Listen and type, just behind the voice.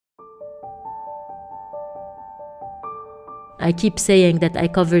I keep saying that I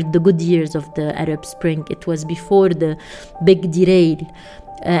covered the good years of the Arab Spring. It was before the big derail,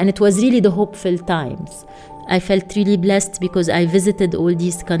 and it was really the hopeful times. I felt really blessed because I visited all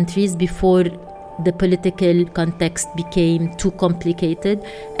these countries before the political context became too complicated,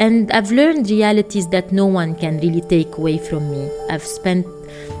 and I've learned realities that no one can really take away from me. I've spent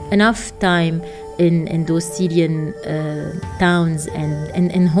enough time in those Syrian towns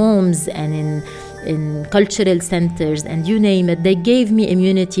and in homes and in cultural centers, and you name it. They gave me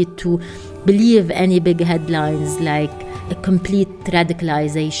immunity to believe any big headlines like a complete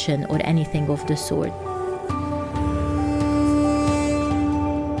radicalization or anything of the sort.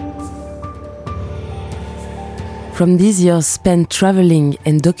 From these years spent traveling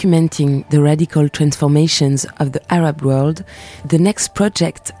and documenting the radical transformations of the Arab world, the next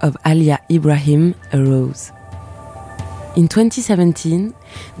project of Alia Ibrahim arose. In 2017,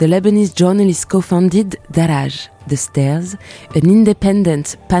 the Lebanese journalist co-founded Daraj, The Stairs, an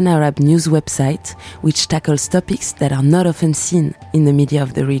independent pan-Arab news website which tackles topics that are not often seen in the media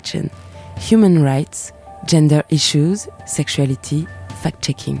of the region: human rights, gender issues, sexuality,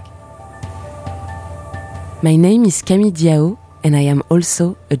 fact-checking. My name is Camille Diao, and I am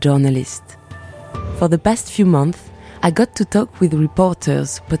also a journalist. For the past few months, I got to talk with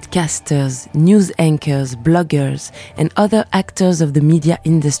reporters, podcasters, news anchors, bloggers, and other actors of the media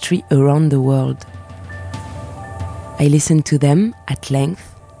industry around the world. I listened to them at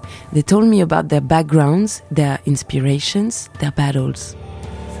length. They told me about their backgrounds, their inspirations, their battles.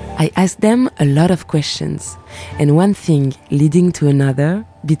 I asked them a lot of questions, and one thing leading to another,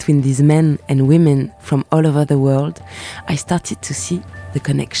 between these men and women from all over the world, I started to see the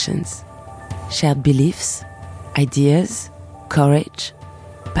connections. Shared beliefs, ideas, courage,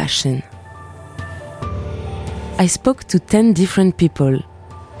 passion. I spoke to 10 different people.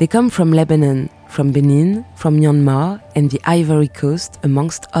 They come from Lebanon, from Benin, from Myanmar, and the Ivory Coast,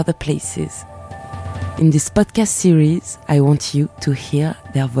 amongst other places. In this podcast series, I want you to hear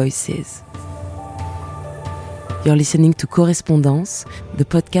their voices. You're listening to Correspondance, the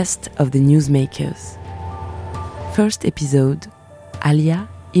podcast of the newsmakers. First episode, Alia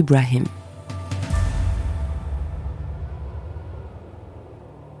Ibrahim.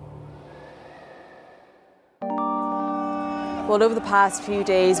 Well, over the past few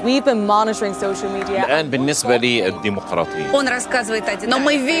days, we've been monitoring social media. الآن بالنسبة للديمقراطية. Он рассказывает один. Но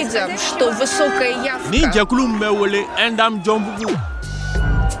мы видим, что высокая явка. Ninja Kulumbe and I'm John Bubu.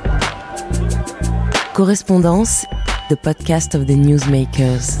 Correspondance, the podcast of the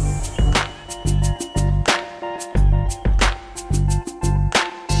newsmakers.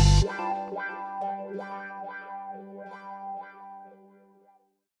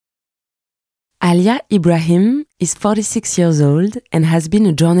 Alia Ibrahim is 46 years old and has been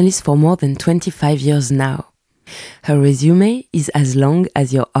a journalist for more than 25 years now. Her resume is as long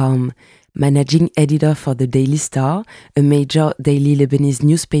as your arm: managing editor for the Daily Star, a major daily Lebanese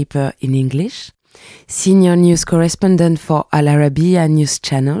newspaper in English, senior news correspondent for Al Arabiya News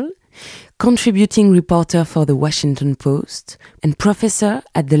Channel, contributing reporter for the Washington Post, and professor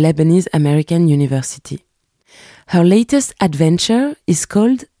at the Lebanese American University. Her latest adventure is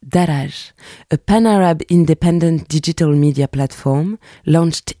called Daraj, a pan-Arab independent digital media platform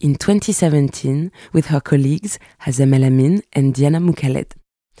launched in 2017 with her colleagues Hazem El-Amin and Diana Mukalled.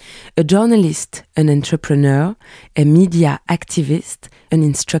 A journalist, an entrepreneur, a media activist, an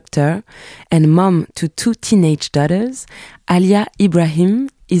instructor, and mom to 2 teenage daughters, Alia Ibrahim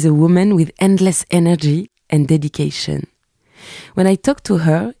is a woman with endless energy and dedication. When I talked to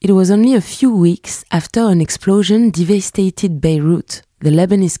her, it was only a few weeks after an explosion devastated Beirut, the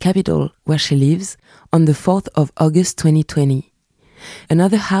Lebanese capital where she lives, on the 4th of August 2020.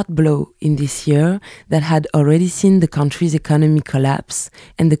 Another hard blow in this year that had already seen the country's economy collapse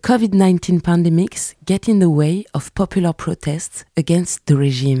and the COVID-19 pandemics get in the way of popular protests against the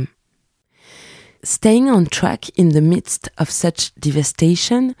regime. Staying on track in the midst of such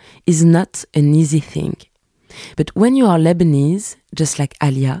devastation is not an easy thing. But when you are Lebanese, just like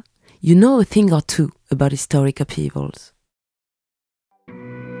Alia, you know a thing or two about historic upheavals.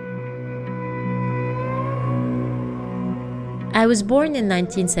 I was born in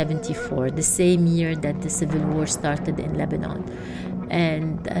 1974, the same year that the civil war started in Lebanon.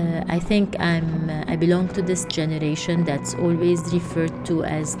 And I think I belong to this generation that's always referred to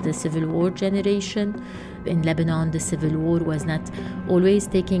as the civil war generation. In Lebanon, the civil war was not always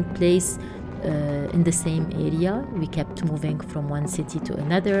taking place in the same area. We kept moving from one city to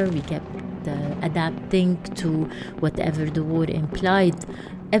another. We kept adapting to whatever the war implied.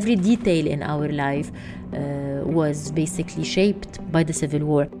 Every detail in our life was basically shaped by the civil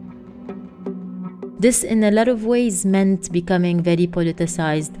war. This, in a lot of ways, meant becoming very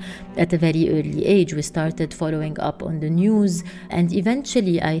politicized at a very early age. We started following up on the news, and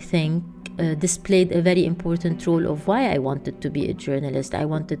eventually, I think, this played a very important role of why I wanted to be a journalist. I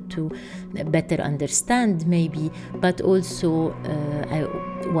wanted to better understand, maybe, but also I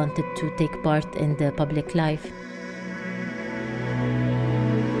wanted to take part in the public life.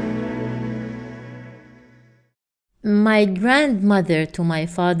 My grandmother, to my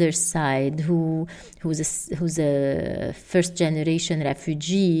father's side, who's a first-generation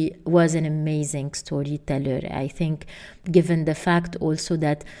refugee, was an amazing storyteller. I think, given the fact also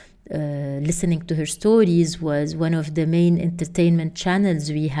that listening to her stories was one of the main entertainment channels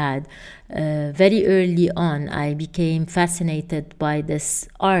we had. Very early on, I became fascinated by this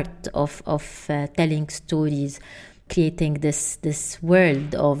art of telling stories, creating this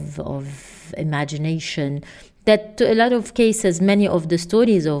world of imagination. That to a lot of cases, many of the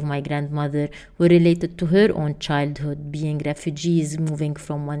stories of my grandmother were related to her own childhood, being refugees, moving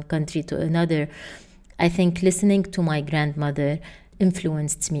from one country to another. I think listening to my grandmother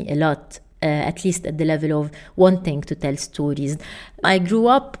influenced me a lot, at least at the level of wanting to tell stories. I grew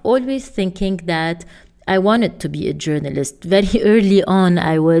up always thinking that I wanted to be a journalist. Very early on,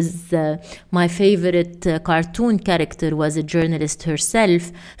 I was, my favorite cartoon character was a journalist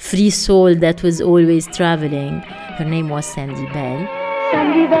herself, free soul that was always traveling. Her name was Sandy Bell.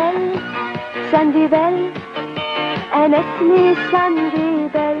 Sandy Bell, Sandy Bell, and اسمي Sandy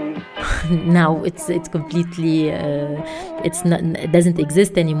Bell. Now it's completely it doesn't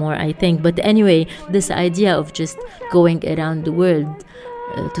exist anymore, I think. But anyway, this idea of just going around the world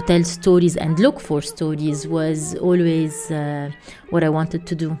to tell stories and look for stories was always what I wanted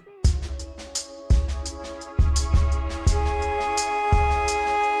to do.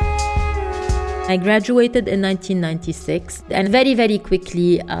 I graduated in 1996, and very, very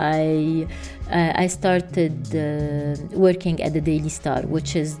quickly I started working at the Daily Star,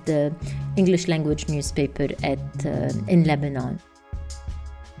 which is the English language newspaper in Lebanon.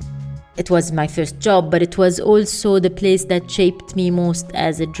 It was my first job, but it was also the place that shaped me most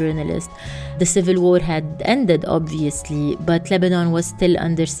as a journalist. The civil war had ended, obviously, but Lebanon was still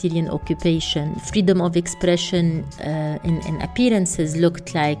under Syrian occupation. Freedom of expression in appearances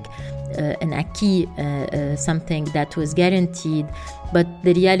looked like an acquis, something that was guaranteed, but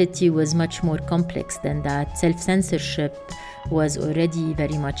the reality was much more complex than that. Self-censorship was already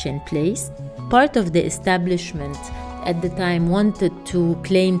very much in place. Part of the establishment at the time wanted to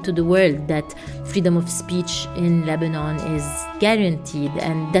claim to the world that freedom of speech in Lebanon is guaranteed,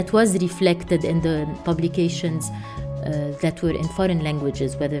 and that was reflected in the publications that were in foreign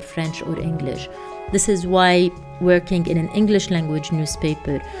languages, whether French or English. This is why working in an English language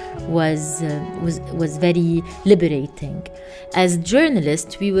newspaper was very liberating. As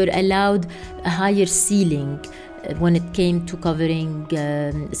journalists, we were allowed a higher ceiling when it came to covering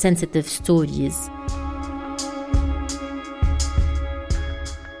sensitive stories.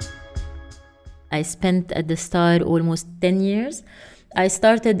 I spent at the Star almost 10 years. I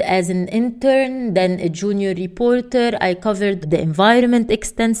started as an intern, then a junior reporter. I covered the environment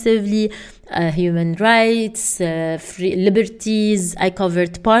extensively, human rights, free liberties. I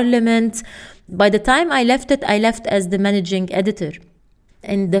covered parliament. By the time I left as the managing editor.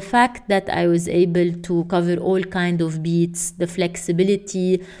 And the fact that I was able to cover all kinds of beats, the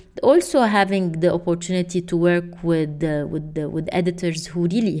flexibility, also having the opportunity to work with editors who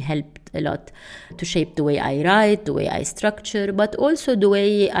really helped a lot to shape the way I write, the way I structure, but also the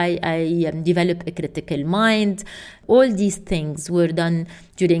way I develop a critical mind. All these things were done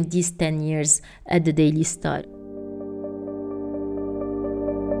during these 10 years at the Daily Star.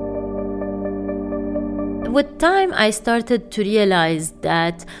 With time, I started to realize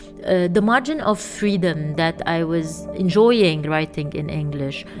that the margin of freedom that I was enjoying writing in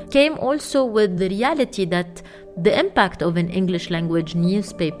English came also with the reality that the impact of an English language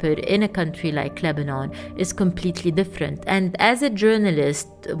newspaper in a country like Lebanon is completely different. And as a journalist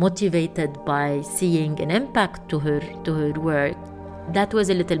motivated by seeing an impact to her work, that was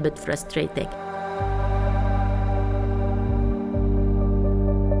a little bit frustrating.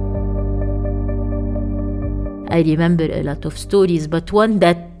 I remember a lot of stories, but one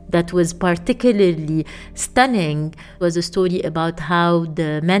that was particularly stunning was a story about how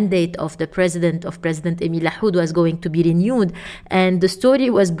the mandate of President Emile Lahoud was going to be renewed. And the story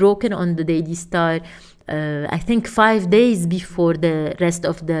was broken on the Daily Star, I think 5 days before the rest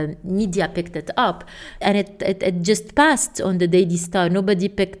of the media picked it up. And it just passed on the Daily Star. Nobody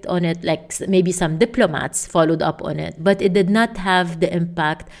picked on it, like maybe some diplomats followed up on it. But it did not have the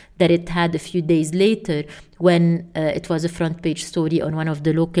impact that it had a few days later when it was a front page story on one of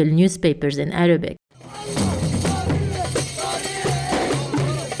the local newspapers in Arabic.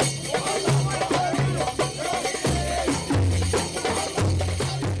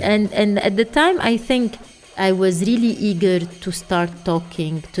 And at the time, I think I was really eager to start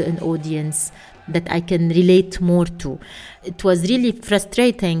talking to an audience that I can relate more to. It was really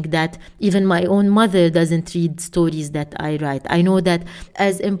frustrating that even my own mother doesn't read stories that I write. I know that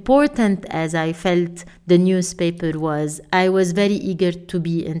as important as I felt the newspaper was, I was very eager to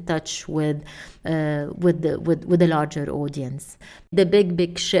be in touch with a larger audience. The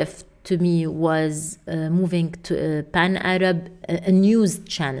big shift to me was moving to a Pan-Arab a news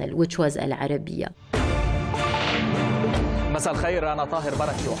channel, which was Al Arabiya. مساء الخير، أنا طاهر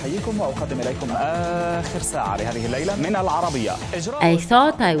بركي أحييكم وأقدم إليكم آخر ساعة لهذه الليلة من العربية. I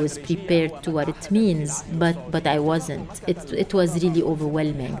thought I was prepared to what it means, but I wasn't. It was really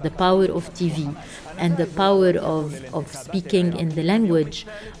overwhelming. The power of TV and the power of speaking in the language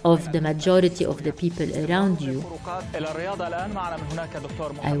of the majority of the people around you.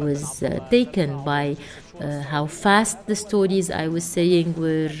 I was taken by how fast the stories I was saying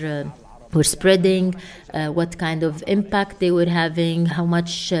were spreading, what kind of impact they were having, how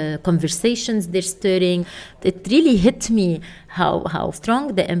much conversations they're stirring. It really hit me how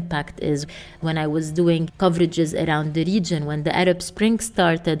strong the impact is. When I was doing coverages around the region, when the Arab Spring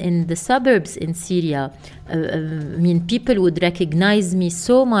started in the suburbs in Syria, people would recognize me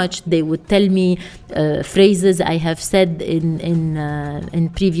so much. They would tell me phrases I have said in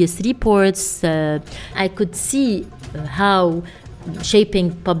previous reports. I could see how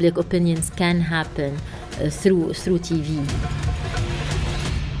shaping public opinions can happen through TV.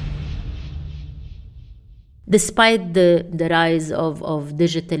 Despite the rise of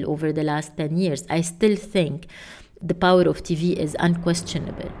digital over the last 10 years, I still think the power of TV is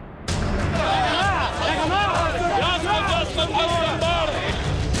unquestionable.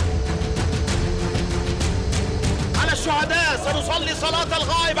 على الشهداء سنصلي صلاة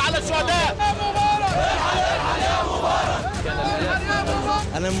الغائب على الشهداء.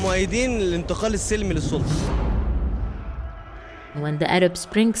 أنا مؤيدين الانتقال السلمي للسلطة. When the Arab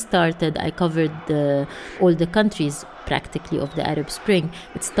Spring started, I covered all the countries practically of the Arab Spring.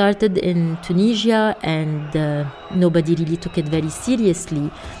 It started in Tunisia and nobody really took it very seriously.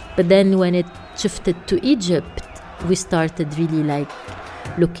 But then when it shifted to Egypt, we started really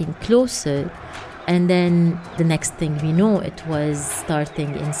looking closer. And then the next thing we know, it was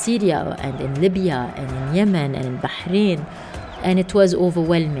starting in Syria and in Libya and in Yemen and in Bahrain. And it was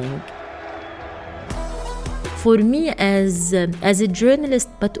overwhelming. For me as a journalist,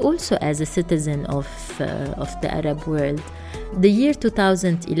 but also as a citizen of the Arab world, the year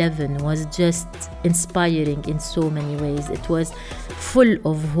 2011 was just inspiring in so many ways. It was full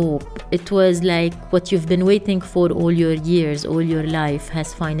of hope. It was like what you've been waiting for all your years, all your life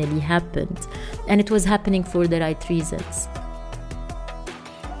has finally happened. And it was happening for the right reasons.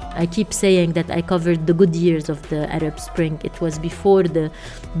 I keep saying that I covered the good years of the Arab Spring. It was before the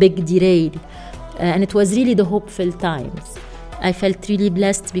big derail. And it was really the hopeful times. I felt really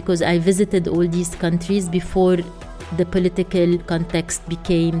blessed because I visited all these countries before the political context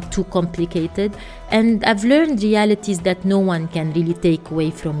became too complicated. And I've learned realities that no one can really take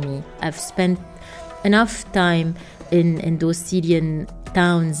away from me. I've spent enough time in those Syrian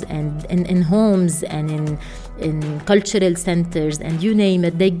towns and in homes and in cultural centers and you name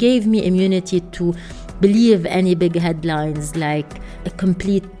it. They gave me immunity to believe any big headlines like a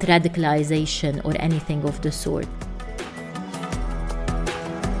complete radicalization or anything of the sort.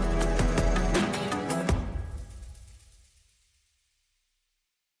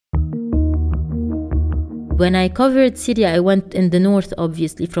 When I covered Syria, I went in the north,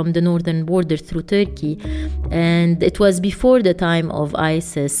 obviously, from the northern border through Turkey. And it was before the time of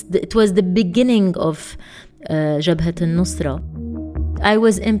ISIS. It was the beginning of Jabhat al-Nusra. I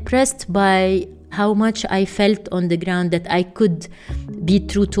was impressed by how much I felt on the ground that I could be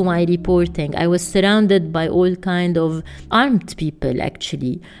true to my reporting. I was surrounded by all kind of armed people,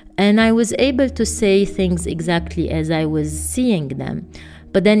 actually. And I was able to say things exactly as I was seeing them.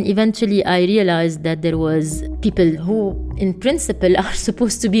 But then eventually I realized that there was people who, in principle, are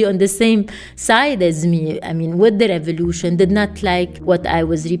supposed to be on the same side as me. I mean, with the revolution, did not like what I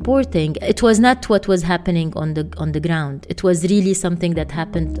was reporting. It was not what was happening on the ground. It was really something that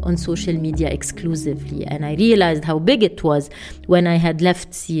happened on social media exclusively. And I realized how big it was when I had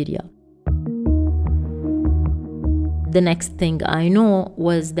left Syria. The next thing I know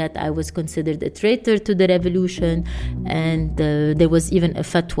was that I was considered a traitor to the revolution, and there was even a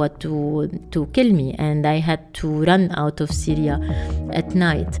fatwa to kill me, and I had to run out of Syria at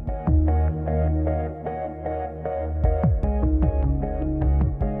night.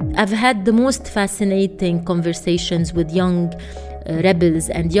 I've had the most fascinating conversations with young rebels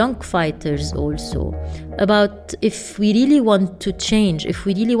and young fighters also about if we really want to change, if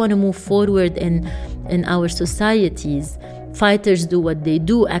we really want to move forward in our societies. Fighters do what they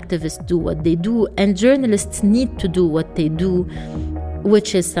do, activists do what they do, and journalists need to do what they do,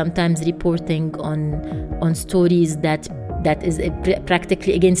 which is sometimes reporting on stories that is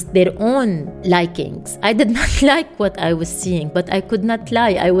practically against their own likings. I did not like what I was seeing, but I could not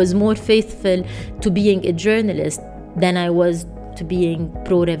lie. I was more faithful to being a journalist than I was to being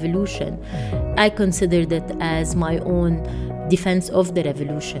pro-revolution. I considered it as my own defense of the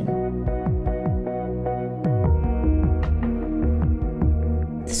revolution.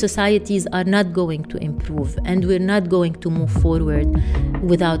 Societies are not going to improve, and we're not going to move forward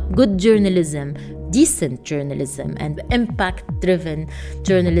without good journalism, decent journalism, and impact-driven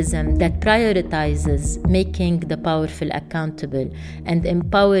journalism that prioritizes making the powerful accountable and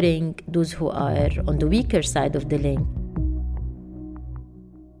empowering those who are on the weaker side of the link.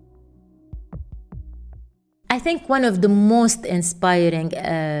 I think one of the most inspiring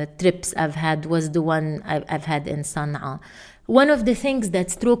trips I've had was the one I've had in Sana'a. One of the things that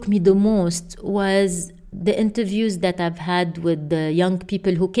struck me the most was the interviews that I've had with the young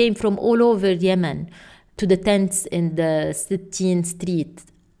people who came from all over Yemen to the tents in the Sittin Street,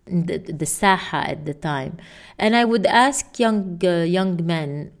 the Saha at the time. And I would ask young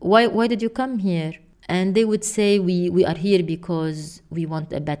men, why did you come here? And they would say, we are here because we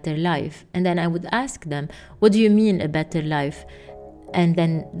want a better life. And then I would ask them, what do you mean a better life? And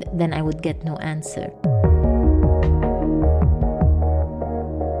then I would get no answer.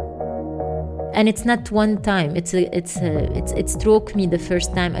 And it's not one time. It struck me the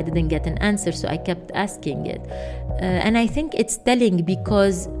first time I didn't get an answer, so I kept asking it. And I think it's telling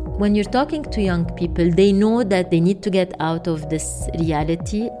because when you're talking to young people, they know that they need to get out of this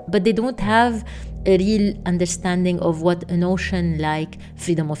reality, but they don't have a real understanding of what a notion like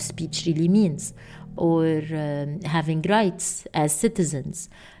freedom of speech really means, or having rights as citizens,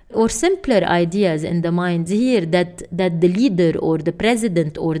 or simpler ideas in the minds here that the leader or the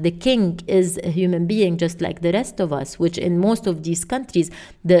president or the king is a human being just like the rest of us, which in most of these countries,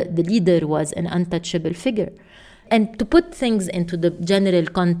 the leader was an untouchable figure. And to put things into the general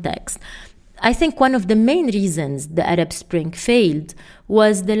context, I think one of the main reasons the Arab Spring failed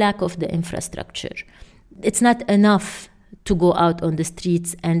was the lack of the infrastructure. It's not enough to go out on the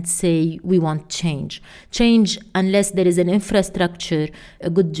streets and say we want change. Change, unless there is an infrastructure, a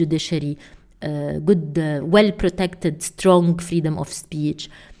good judiciary, good, well-protected, strong freedom of speech.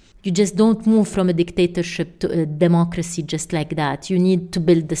 You just don't move from a dictatorship to a democracy just like that. You need to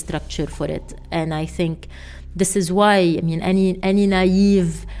build the structure for it. And I think this is why, any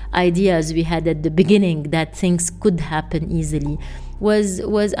naive ideas we had at the beginning that things could happen easily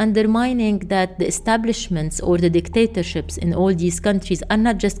was undermining that the establishments or the dictatorships in all these countries are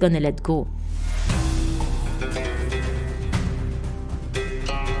not just going to let go.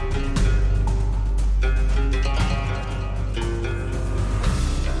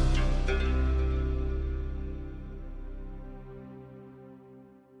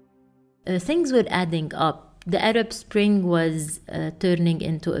 Things were adding up. The Arab Spring was turning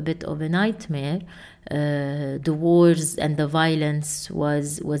into a bit of a nightmare. The wars and the violence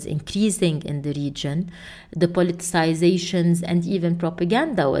was increasing in the region. The politicizations and even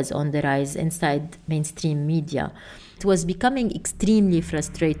propaganda was on the rise inside mainstream media. It was becoming extremely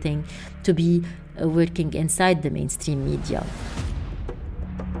frustrating to be working inside the mainstream media.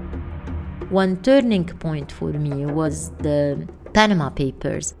 One turning point for me was the Panama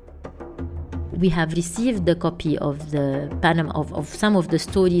Papers. We have received the copy of of some of the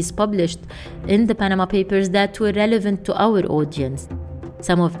stories published in the Panama Papers that were relevant to our audience.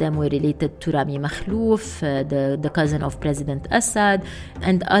 Some of them were related to Rami Makhlouf, the cousin of President Assad,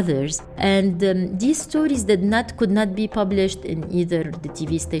 and others. And these stories could not be published in either the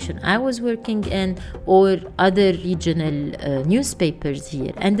TV station I was working in or other regional newspapers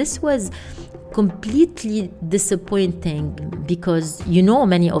here. And this was completely disappointing because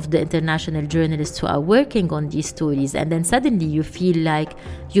many of the international journalists who are working on these stories, and then suddenly you feel like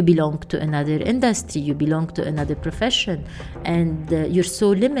you belong to another industry, you belong to another profession, and you're so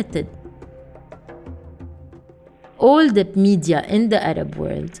limited. All the media in the Arab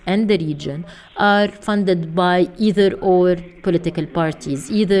world and the region are funded by either or political parties,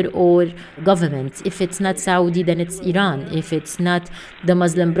 either or governments. If it's not Saudi, then it's Iran. If it's not the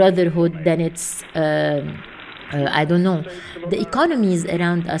Muslim Brotherhood, then it's I don't know. The economies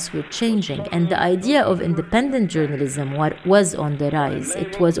around us were changing, and the idea of independent journalism was on the rise.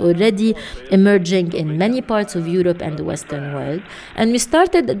 It was already emerging in many parts of Europe and the Western world. And we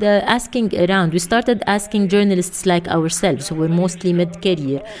started asking around. We started asking journalists like ourselves, who were mostly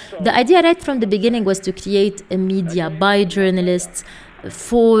mid-career. The idea right from the beginning was to create a media by journalists,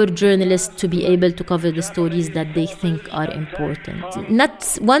 for journalists to be able to cover the stories that they think are important.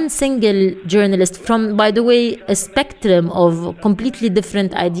 Not one single journalist from, by the way, a spectrum of completely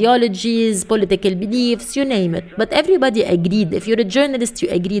different ideologies, political beliefs, you name it. But everybody agreed. If you're a journalist, you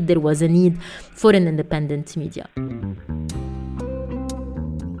agreed there was a need for an independent media.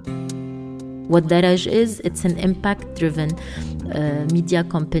 What Daraj is, it's an impact-driven media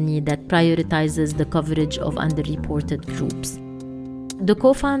company that prioritizes the coverage of underreported groups. The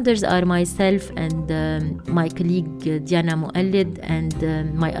co-founders are myself and my colleague Diana Muallid and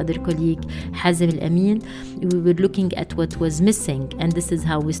my other colleague Hazem Al-Amin. We were looking at what was missing, and this is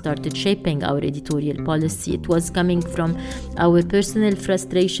how we started shaping our editorial policy. It was coming from our personal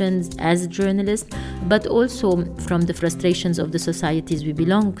frustrations as journalists, but also from the frustrations of the societies we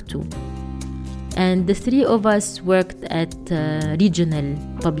belong to. And the three of us worked at regional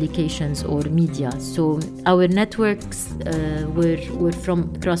publications or media. So our networks were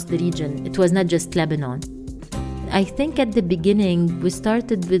from across the region. It was not just Lebanon. I think at the beginning, we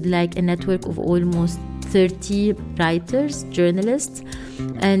started with like a network of almost 30 writers, journalists.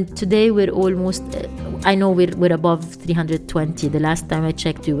 And today we're almost, I know we're above 320. The last time I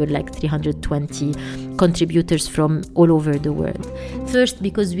checked, we were like 320 contributors from all over the world. First,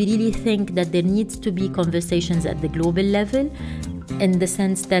 because we really think that there needs to be conversations at the global level, in the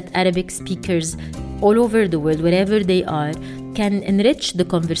sense that Arabic speakers all over the world, wherever they are, can enrich the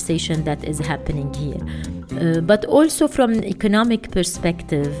conversation that is happening here. But also from an economic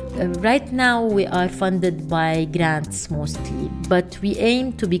perspective, right now we are funded by grants mostly, but we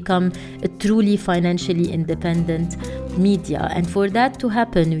aim to become a truly financially independent media. And for that to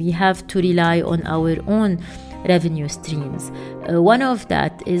happen, we have to rely on our own revenue streams. One of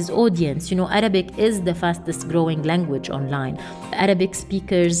that is audience. You know, Arabic is the fastest growing language online. Arabic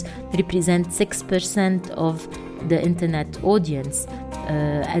speakers represent 6% of the internet audience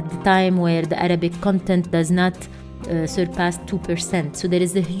at the time where the Arabic content does not surpass 2%. So there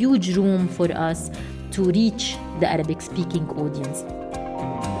is a huge room for us to reach the Arabic speaking audience.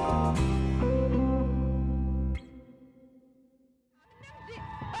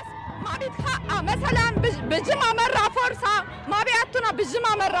 مثلا بالجمعة مرة فرصة ما بيعطونا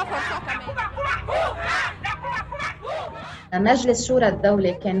بالجمعة مرة فرصة كمان. مجلس شورى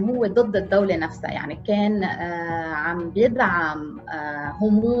الدولة كان هو ضد الدولة نفسها، يعني كان عم بيدعم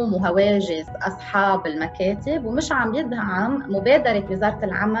هموم وهواجس أصحاب المكاتب، ومش عم يدعم مبادرة وزارة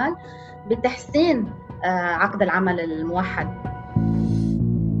العمل بتحسين عقد العمل الموحد.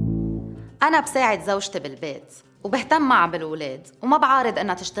 أنا بساعد زوجتي بالبيت وبهتم معها بالولاد وما بعارض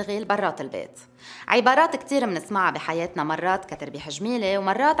إنها تشتغل برات البيت. عبارات كتير منسمعها بحياتنا، مرات كتربيح جميلة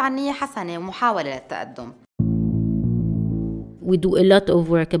ومرات عن نية حسنة ومحاولة للتقدم. We do a lot of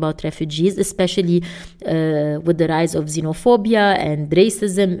work about refugees, especially with the rise of xenophobia and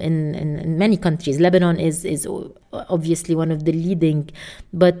racism in many countries. Lebanon is obviously one of the leading,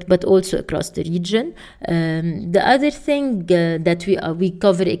 but also across the region. The other thing that we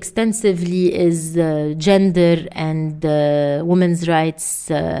cover extensively is gender and women's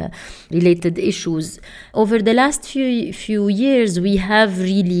rights related issues. Over the last few years, we have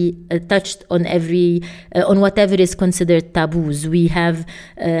really touched on on whatever is considered taboos. We have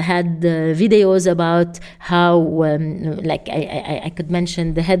had videos about how, like I could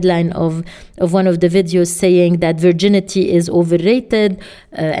mention the headline of one of the videos saying that virginity is overrated,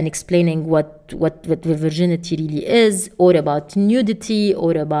 and explaining what virginity really is, or about nudity,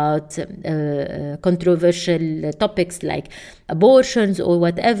 or about controversial topics like abortions or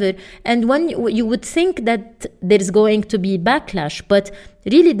whatever. And when you would think that there's going to be backlash, but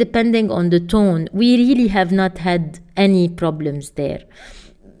really depending on the tone, we really have not had any problems there.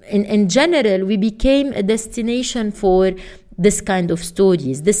 In general, we became a destination for this kind of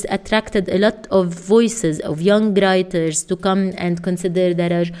stories. This attracted a lot of voices of young writers to come and consider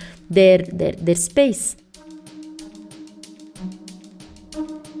Daraj their space.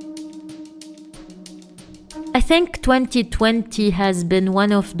 I think 2020 has been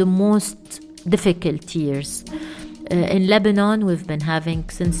one of the most difficult years. In Lebanon, we've been having,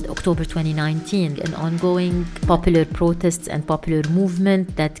 since October 2019, an ongoing popular protests and popular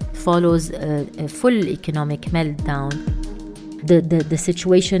movement that follows a full economic meltdown. The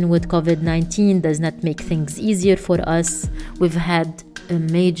situation with COVID-19 does not make things easier for us. We've had a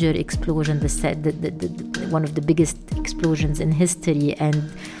major explosion, one of the biggest explosions in history, and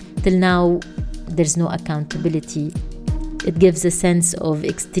till now there's no accountability. It gives a sense of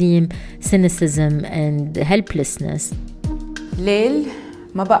extreme cynicism and helplessness. ليل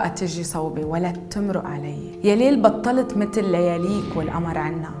ما بقى تجي صوبي ولا تمرق علي، يا ليل بطلت مثل لياليك والقمر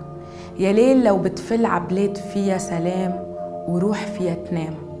عنا، يا ليل لو بتفل عبلاد فيها سلام وروح فيها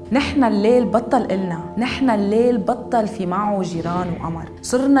تنام. نحن الليل بطل إلنا، نحن الليل بطل في معه جيران وقمر،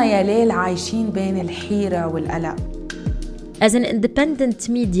 صرنا يا ليل عايشين بين الحيرة والقلق. As an independent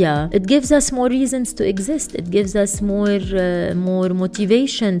media, it gives us more reasons to exist. It gives us more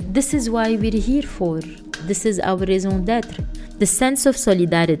motivation. This is why we're here for. This is our raison d'être. The sense of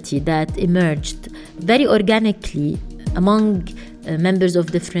solidarity that emerged very organically among members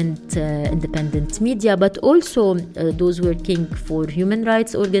of different independent media, but also those working for human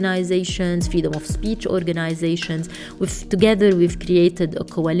rights organizations, freedom of speech organizations. Together we've created a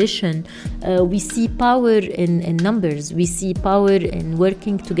coalition. We see power in numbers. We see power in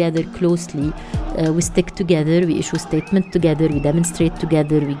working together closely. We stick together, we issue statements together, we demonstrate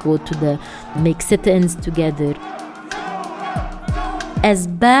together, we go to make sit-ins together. As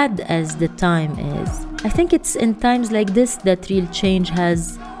bad as the time is, I think it's in times like this that real change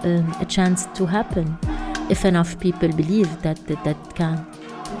has a chance to happen, if enough people believe that can.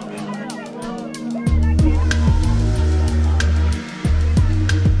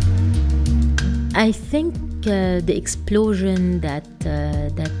 I think the explosion that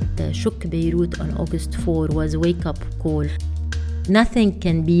shook Beirut on August 4 was a wake-up call. Nothing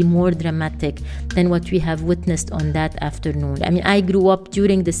can be more dramatic than what we have witnessed on that afternoon. I mean, I grew up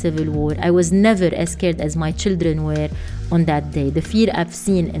during the Civil War. I was never as scared as my children were on that day. The fear I've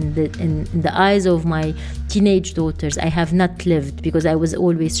seen in the eyes of my teenage daughters, I have not lived because I was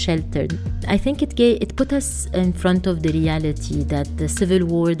always sheltered. I think it put us in front of the reality that the Civil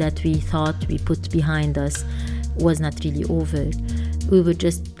War that we thought we put behind us was not really over. We were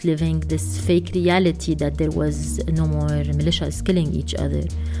just living this fake reality that there was no more militias killing each other.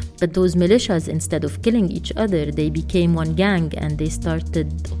 But those militias, instead of killing each other, they became one gang and they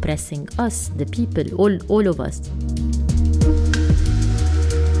started oppressing us, the people, all of us.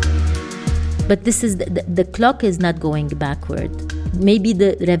 But this is the clock is not going backward. Maybe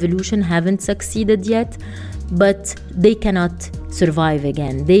the revolution haven't succeeded yet, but they cannot survive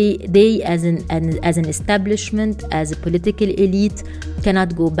again. They as an establishment, as a political elite,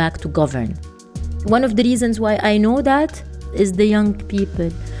 cannot go back to govern. One of the reasons why I know that is the young people.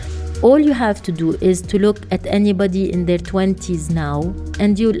 All you have to do is to look at anybody in their 20s now,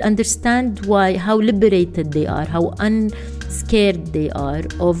 and you'll understand how liberated they are, how unscared they are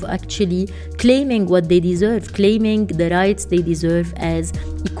of actually claiming what they deserve, claiming the rights they deserve as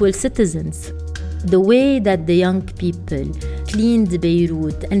equal citizens. The way that the young people cleaned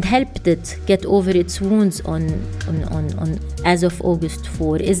Beirut and helped it get over its wounds on as of August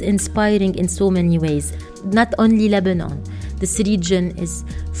 4 is inspiring in so many ways. Not only Lebanon. This region is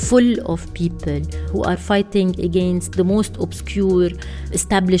full of people who are fighting against the most obscure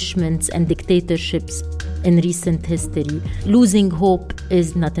establishments and dictatorships in recent history. Losing hope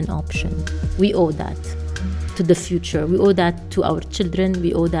is not an option. We owe that to the future. We owe that to our children.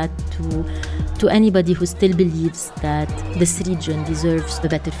 We owe that to anybody who still believes that this region deserves a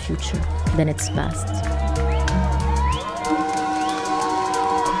better future than its past.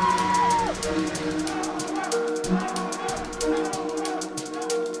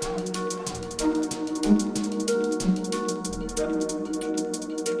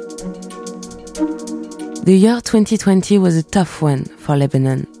 The year 2020 was a tough one for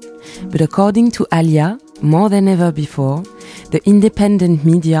Lebanon. But according to Alia, more than ever before, the independent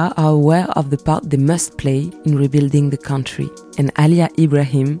media are aware of the part they must play in rebuilding the country, and Alia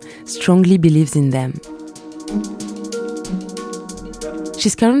Ibrahim strongly believes in them.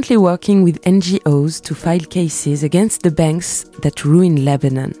 She's currently working with NGOs to file cases against the banks that ruin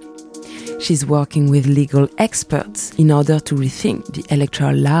Lebanon. She's working with legal experts in order to rethink the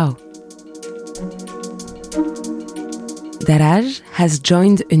electoral law. Daraj has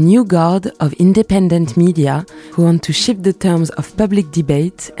joined a new guard of independent media who want to shift the terms of public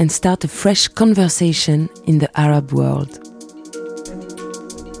debate and start a fresh conversation in the Arab world.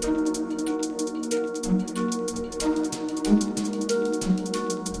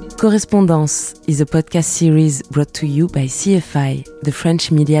 Correspondance is a podcast series brought to you by CFI, the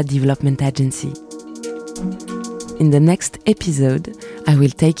French media development agency. In the next episode, I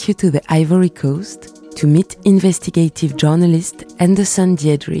will take you to the Ivory Coast to meet investigative journalist Anderson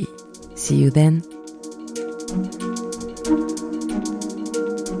Diedry. See you then.